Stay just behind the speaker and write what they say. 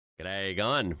G'day, you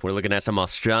going? We're looking at some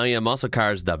Australian muscle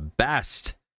cars, the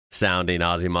best sounding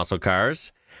Aussie muscle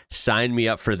cars. Sign me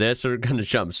up for this. We're going to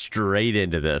jump straight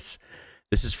into this.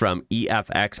 This is from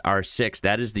EFXR6.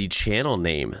 That is the channel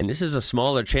name. And this is a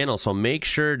smaller channel, so make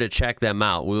sure to check them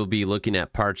out. We'll be looking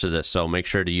at parts of this, so make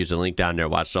sure to use the link down there.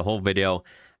 Watch the whole video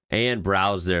and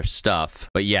browse their stuff.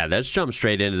 But yeah, let's jump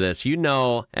straight into this. You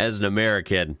know, as an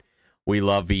American, we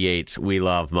love V8s. We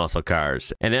love muscle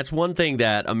cars. And that's one thing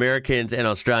that Americans and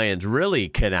Australians really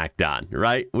connect on,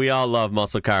 right? We all love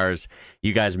muscle cars.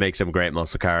 You guys make some great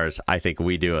muscle cars. I think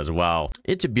we do as well.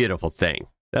 It's a beautiful thing.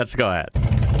 Let's go ahead.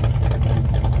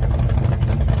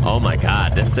 Oh my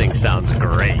God, this thing sounds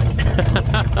great.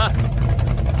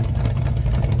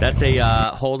 That's a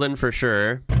Holden for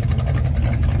sure.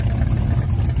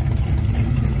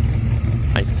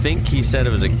 I think he said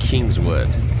it was a Kingswood,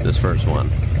 this first one.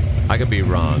 I could be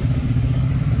wrong.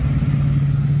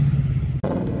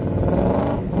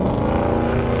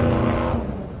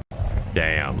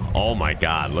 Damn. Oh my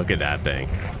God, look at that thing.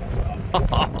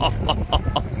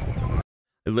 I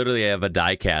literally have a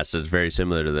die cast that's very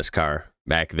similar to this car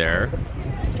back there.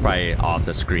 Probably off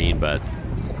the screen, but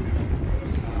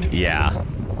yeah.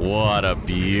 What a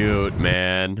beaut,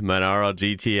 man. Monaro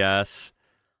GTS.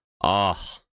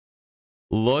 Oh.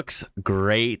 Looks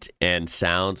great and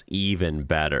sounds even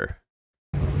better.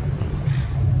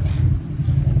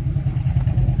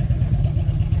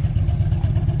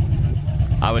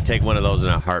 I would take one of those in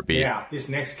a heartbeat. Yeah, this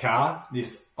next car,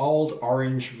 this old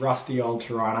orange, rusty old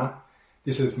Tirana,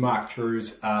 this is Mark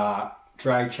Drew's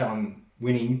drag challenge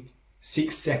winning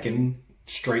 6-second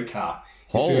street car.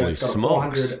 Holy it's got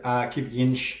smokes. a 400 cubic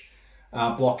inch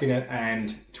block in it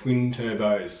and twin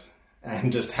turbos.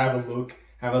 And just have a look,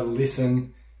 have a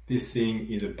listen. This thing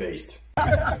is a beast.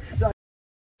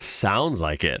 Sounds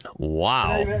like it.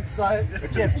 Wow.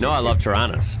 No, I love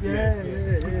Tiranas.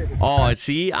 Yeah. Oh,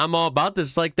 see, I'm all about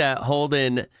this. Like that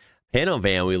Holden panel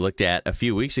van we looked at a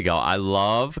few weeks ago. I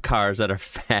love cars that are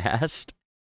fast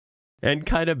and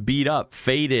kind of beat up,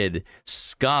 faded,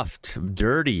 scuffed,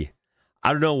 dirty.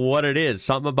 I don't know what it is.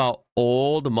 Something about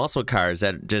old muscle cars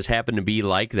that just happen to be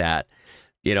like that.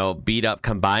 You know, beat up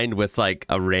combined with like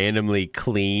a randomly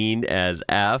clean as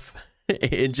F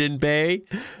engine bay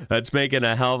that's making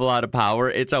a hell of a lot of power.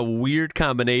 It's a weird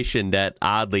combination that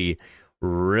oddly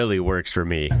really works for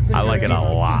me. I like it a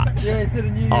lot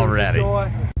already.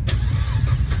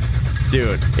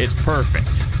 Dude, it's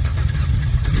perfect.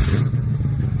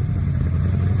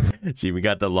 See, we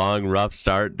got the long rough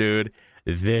start, dude.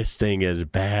 This thing is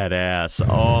badass.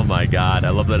 Oh my God,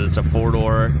 I love that it's a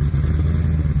 4-door.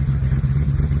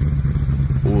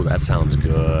 Ooh, that sounds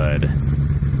good.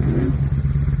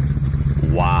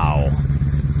 Wow.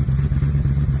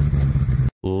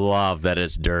 Love that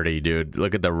it's dirty, dude.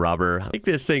 Look at the rubber. I think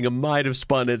this thing might have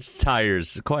spun its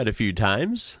tires quite a few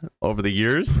times over the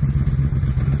years.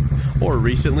 Or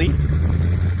recently.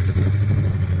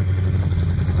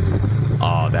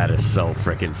 Oh, that is so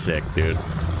freaking sick, dude.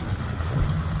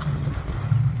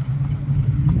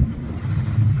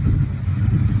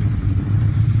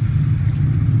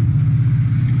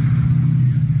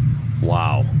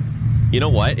 Wow. You know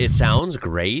what? It sounds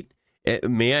great.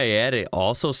 May I add, it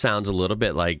also sounds a little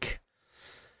bit like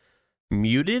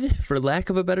muted, for lack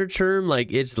of a better term.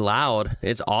 Like, it's loud,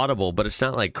 it's audible, but it's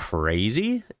not like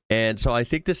crazy. And so I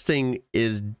think this thing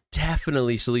is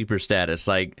definitely sleeper status.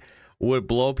 Like, would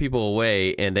blow people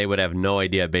away and they would have no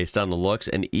idea based on the looks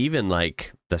and even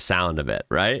like the sound of it,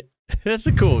 right? It's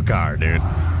a cool car, dude.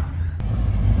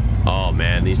 Oh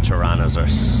man, these Tiranas are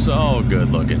so good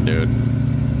looking, dude.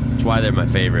 That's why they're my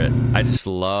favorite. I just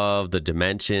love the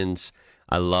dimensions.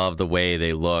 I love the way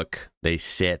they look, they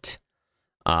sit.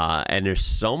 And there's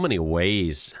so many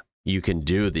ways you can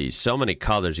do these, so many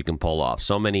colors you can pull off,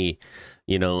 so many,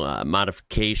 you know,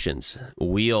 modifications,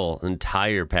 wheel and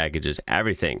tire packages,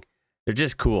 everything. They're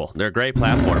just cool. They're a great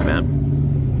platform, man.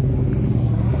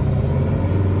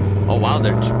 Oh wow,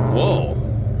 they're whoa.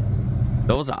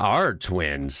 Those are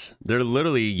twins. They're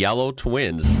literally yellow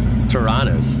twins,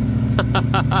 Tiranas.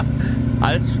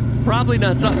 It's probably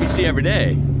not something you see every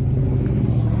day.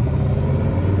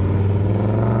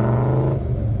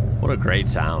 What a great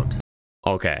sound.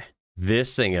 Okay,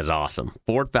 this thing is awesome.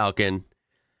 Ford Falcon.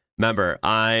 Remember,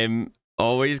 I'm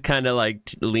always kind of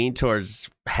like lean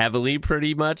towards heavily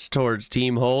pretty much towards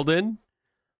Team Holden.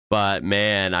 But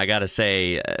man, I gotta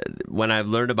say, when I've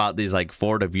learned about these like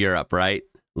Ford of Europe, right?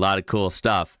 A lot of cool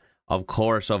stuff. Of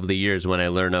course, over the years when I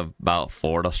learned about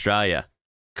Ford Australia.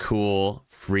 Cool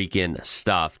freaking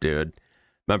stuff, dude.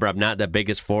 Remember, I'm not the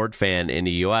biggest Ford fan in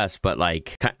the US, but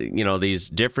like, you know, these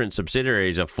different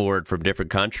subsidiaries of Ford from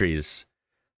different countries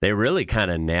They really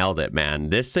kind of nailed it, man.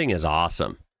 This thing is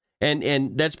awesome.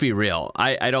 And let's be real.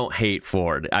 I don't hate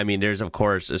Ford. I mean, there's, of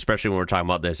course, especially when we're talking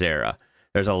about this era,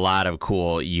 there's a lot of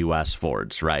cool U.S.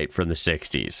 Fords, right, from the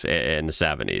 60s and the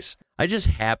 70s. I just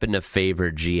happen to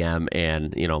favor GM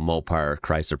and, you know, Mopar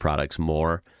Chrysler products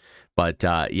more. But,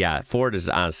 yeah, Ford has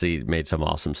honestly made some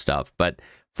awesome stuff. But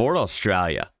Ford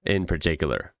Australia, in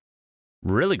particular,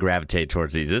 really gravitate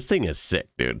towards these. This thing is sick,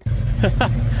 dude.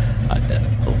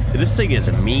 This thing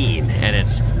is mean, and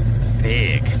it's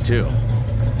big, too.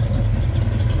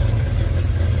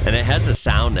 And it has a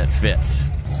sound that fits.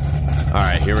 All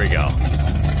right, here we go.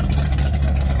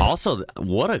 Also,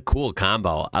 what a cool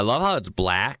combo. I love how it's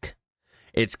black.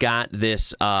 It's got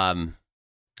this, what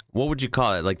would you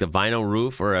call it? Like the vinyl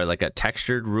roof or like a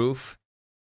textured roof?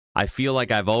 I feel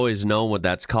like I've always known what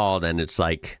that's called, and it's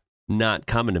like not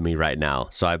coming to me right now.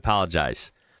 So I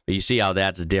apologize. But you see how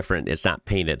that's different. It's not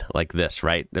painted like this,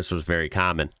 right? This was very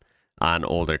common on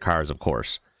older cars, of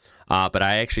course. But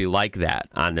I actually like that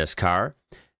on this car.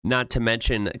 Not to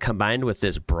mention, combined with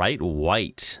this bright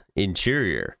white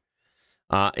interior.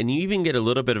 And you even get a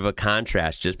little bit of a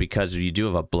contrast just because you do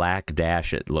have a black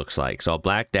dash, it looks like. So a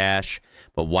black dash,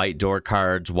 but white door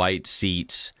cards, white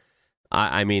seats.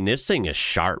 I mean, this thing is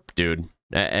sharp, dude.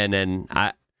 And then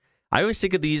I always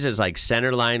think of these as like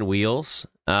centerline wheels.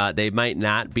 They might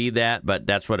not be that, but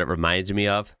that's what it reminds me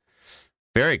of.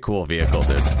 Very cool vehicle,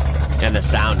 dude. And the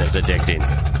sound is addicting.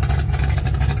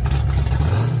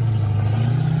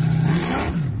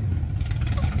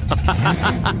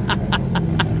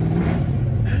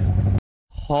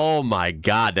 Oh my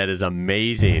God, that is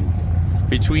amazing.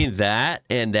 Between that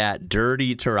and that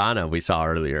dirty Tirana we saw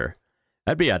earlier,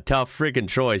 that'd be a tough freaking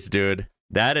choice, dude.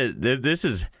 This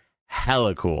is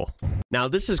hella cool. Now,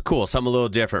 this is cool, something a little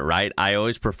different, right? I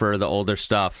always prefer the older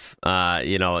stuff.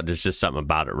 You know, there's just something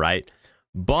about it, right?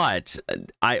 But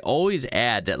I always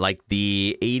add that, like,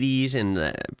 the 80s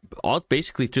and all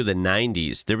basically through the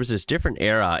 90s, there was this different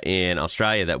era in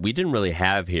Australia that we didn't really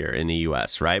have here in the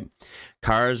US, right?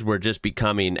 Cars were just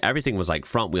becoming, everything was like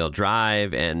front wheel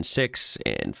drive and 6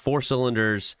 and 4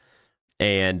 cylinders.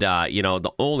 And, you know,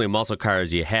 the only muscle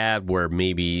cars you had were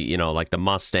maybe, you know, like the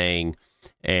Mustang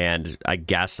and I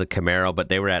guess the Camaro, but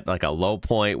they were at like a low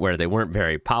point where they weren't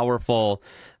very powerful.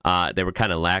 They were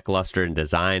kind of lackluster in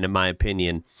design, in my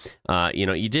opinion. You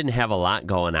know, you didn't have a lot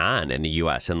going on in the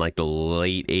U.S. in like the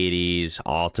late 80s,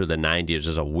 all through the 90s.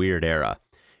 Was a weird era.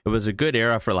 It was a good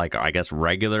era for like, I guess,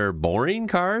 regular boring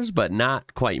cars, but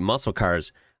not quite muscle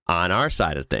cars on our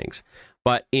side of things.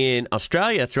 But in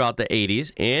Australia throughout the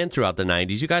 80s and throughout the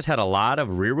 90s, you guys had a lot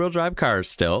of rear-wheel drive cars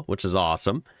still, which is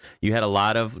awesome. You had a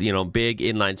lot of, you know, big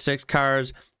inline-six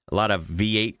cars, a lot of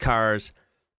V8 cars,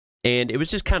 and it was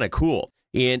just kind of cool.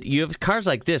 And you have cars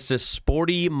like this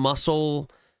sporty muscle,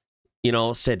 you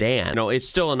know, sedan. You know, it's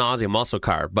still an Aussie muscle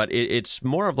car, but it's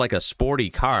more of like a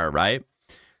sporty car, right?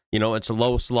 You know, it's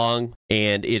low slung,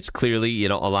 and it's clearly, you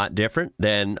know, a lot different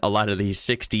than a lot of these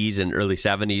 60s and early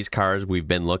 70s cars we've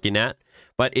been looking at.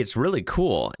 But it's really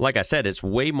cool. Like I said, it's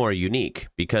way more unique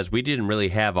because we didn't really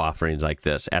have offerings like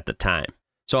this at the time.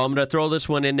 So I'm going to throw this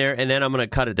one in there, and then I'm going to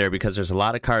cut it there because there's a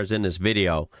lot of cars in this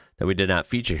video that we did not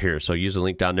feature here. So use the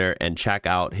link down there and check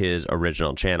out his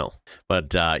original channel.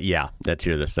 But yeah, let's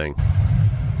hear this thing.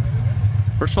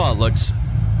 First of all,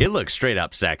 it looks straight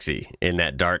up sexy in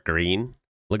that dark green.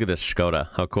 Look at this Skoda.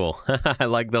 How cool. I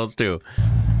like those too.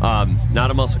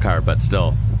 Not a muscle car, but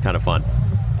still kind of fun.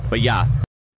 But yeah,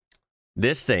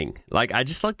 this thing, like, I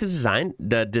just like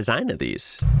the design of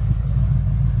these.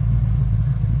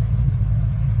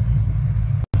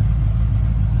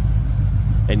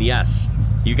 And yes,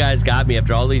 you guys got me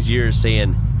after all these years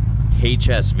saying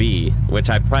HSV, which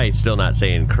I'm probably still not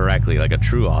saying correctly like a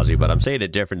true Aussie, but I'm saying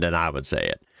it different than I would say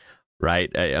it.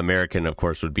 Right? American, of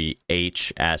course, would be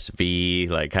HSV,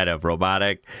 like kind of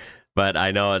robotic, but I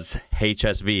know it's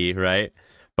HSV, right?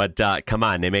 But come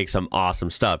on, they make some awesome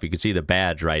stuff. You can see the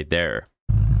badge right there.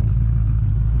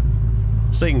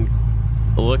 This thing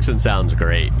looks and sounds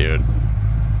great, dude.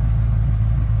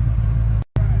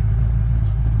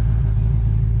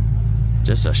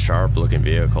 Just a sharp looking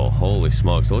vehicle. Holy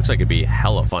smokes. It looks like it'd be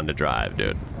hella fun to drive,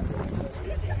 dude.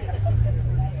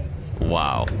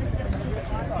 Wow.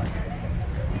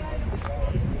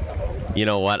 You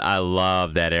know what? I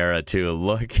love that era too.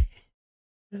 Look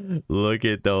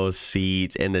at those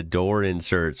seats and the door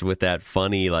inserts with that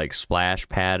funny like splash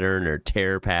pattern or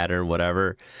tear pattern,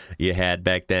 whatever you had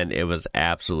back then. It was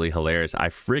absolutely hilarious. I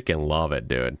freaking love it,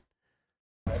 dude.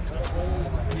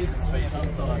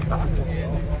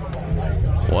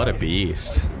 What a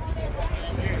beast.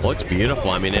 Looks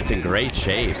beautiful. I mean, it's in great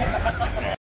shape.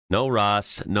 No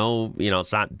rust, no, you know,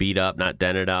 it's not beat up, not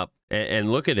dented up. And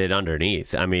look at it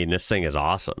underneath. I mean, this thing is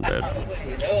awesome, dude. What are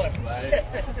you doing, buddy?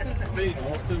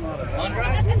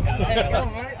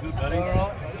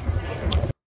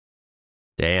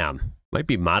 Damn. Might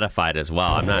be modified as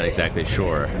well. I'm not exactly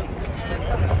sure.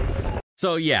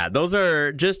 So yeah, those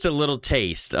are just a little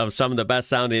taste of some of the best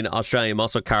sounding Australian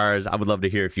muscle cars. I would love to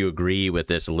hear if you agree with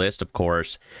this list, of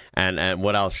course, and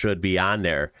what else should be on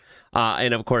there.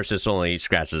 And of course, this only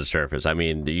scratches the surface. I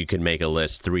mean, you can make a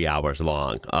list 3 hours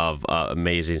long of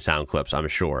amazing sound clips, I'm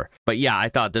sure. But yeah, I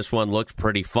thought this one looked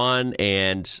pretty fun,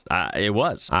 and it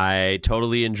was. I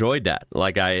totally enjoyed that,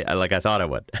 like I thought I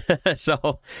would.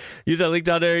 So use that link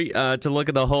down there to look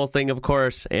at the whole thing, of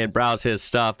course, and browse his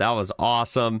stuff. That was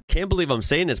awesome. Can't believe I'm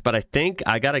saying this, but I think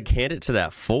I gotta hand it to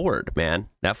that Ford, man.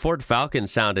 That Ford Falcon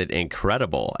sounded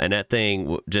incredible, and that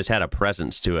thing just had a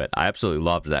presence to it. I absolutely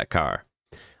loved that car.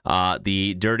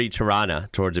 The Dirty Tirana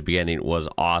towards the beginning was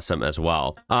awesome as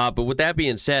well. But with that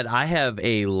being said, I have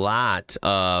a lot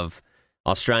of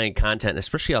Australian content,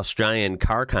 especially Australian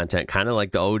car content, kind of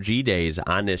like the OG days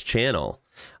on this channel,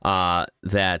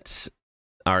 that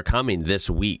are coming this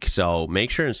week. So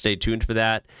make sure and stay tuned for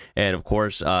that. And of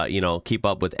course, you know, keep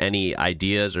up with any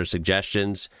ideas or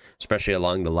suggestions, especially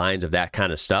along the lines of that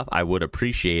kind of stuff. I would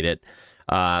appreciate it.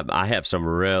 I have some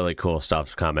really cool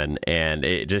stuff coming, and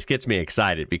it just gets me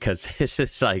excited because this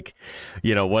is like,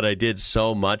 you know, what I did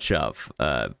so much of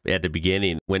at the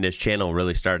beginning when this channel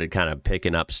really started kind of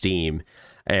picking up steam.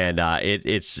 And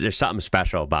there's something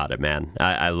special about it, man.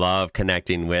 I love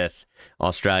connecting with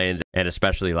Australians, and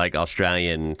especially like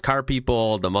Australian car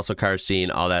people, the muscle car scene,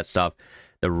 all that stuff,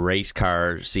 the race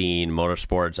car scene,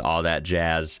 motorsports, all that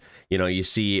jazz. You know, you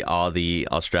see all the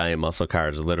Australian muscle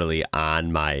cars literally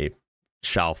on my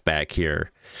shelf back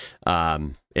here.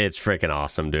 It's freaking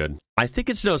awesome, dude. I think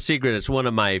it's no secret it's one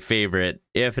of my favorite,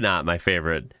 if not my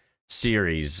favorite,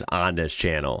 series on this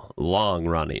channel. Long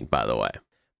running, by the way.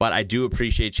 But I do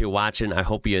appreciate you watching. I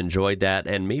hope you enjoyed that,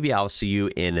 and maybe I'll see you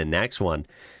in the next one.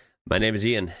 My name is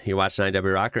Ian. You're watching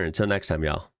IWrocker. Until next time,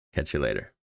 y'all. Catch you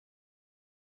later.